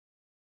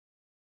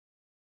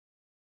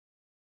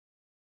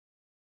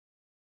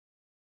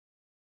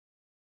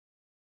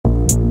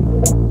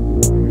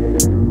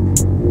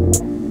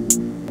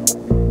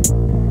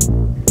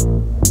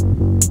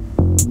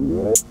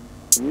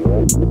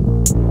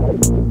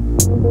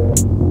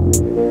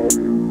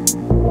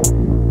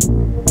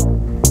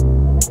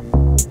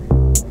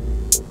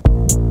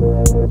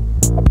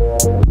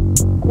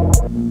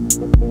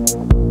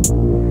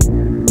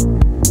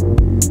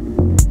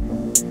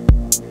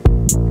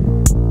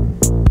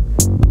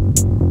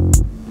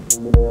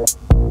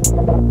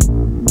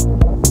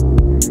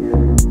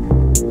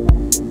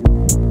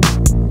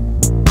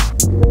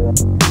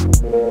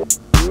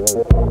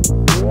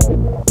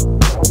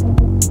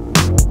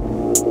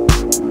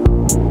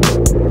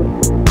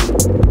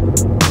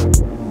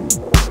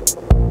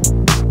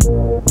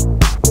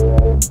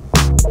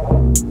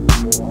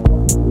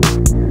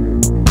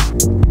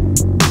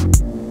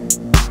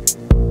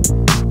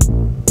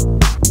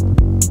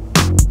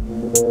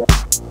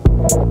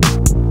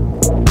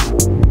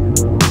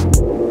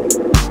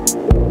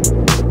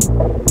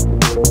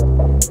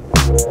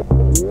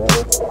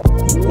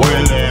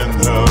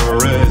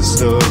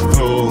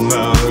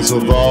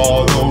Of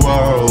all the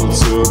worlds,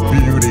 the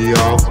beauty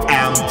of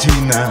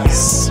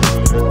emptiness.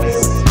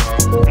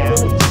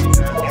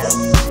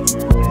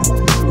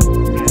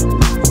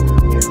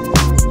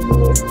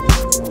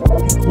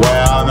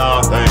 Where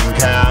nothing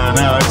can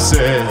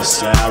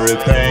exist,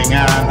 everything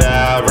and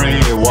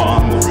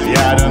everyone,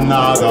 yet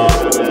another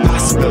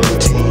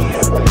possibility.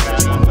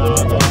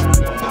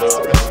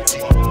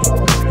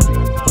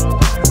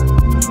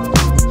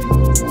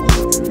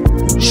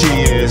 She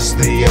is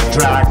the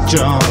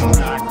attraction.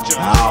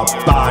 Our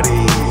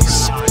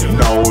bodies,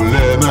 no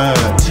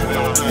limit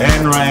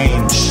in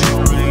range,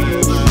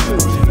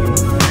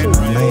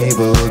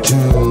 unable to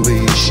be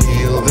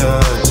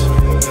shielded,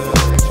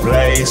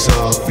 place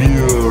of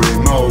pure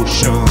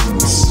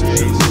emotions,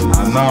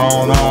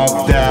 unknown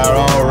of their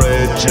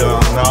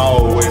origin,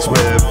 always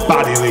with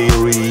bodily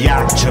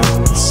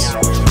reactions.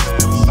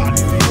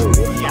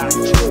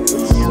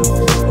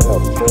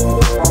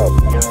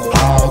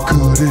 How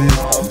could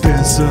it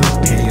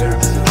disappear?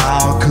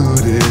 How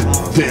could it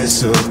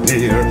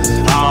disappear?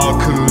 How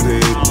could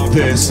it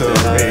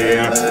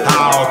disappear?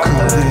 How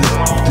could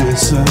it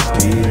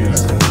disappear?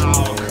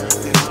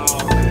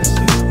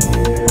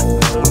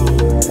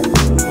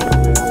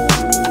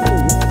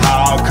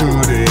 How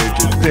could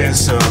it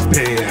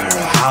disappear?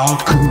 How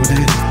could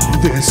it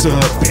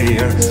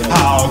disappear?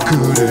 How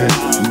could it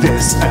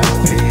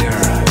disappear?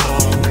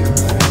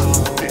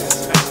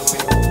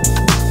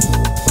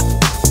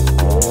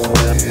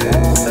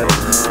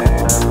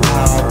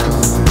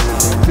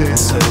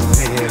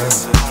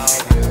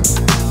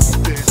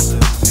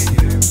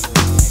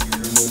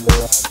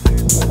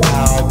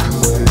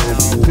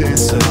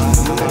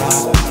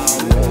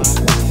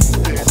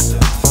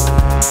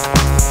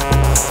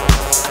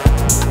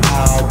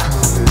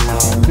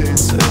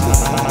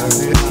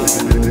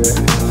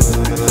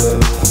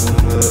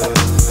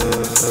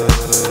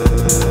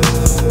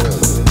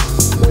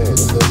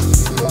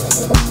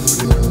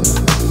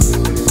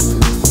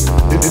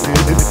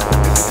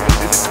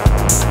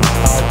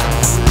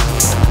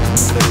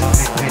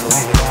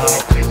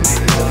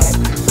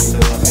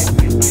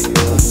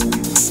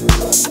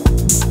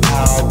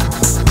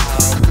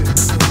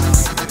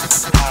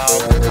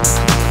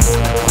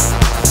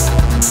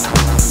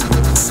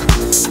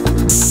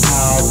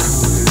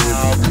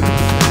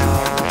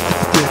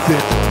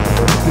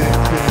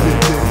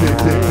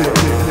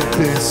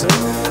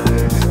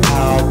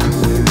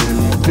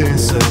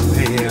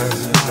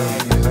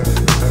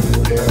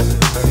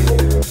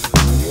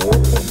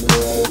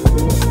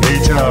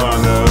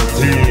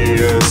 Eternity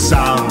is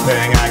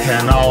something I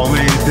can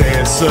only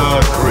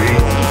disagree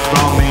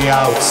from the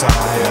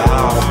outside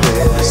of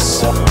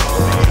this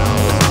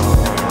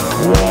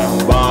warm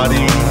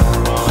body.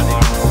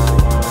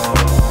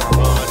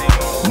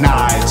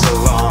 Nights are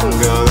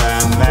longer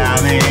than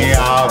many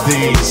of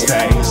these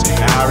days.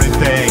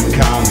 Everything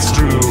comes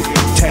true.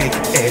 Take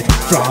it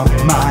from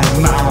my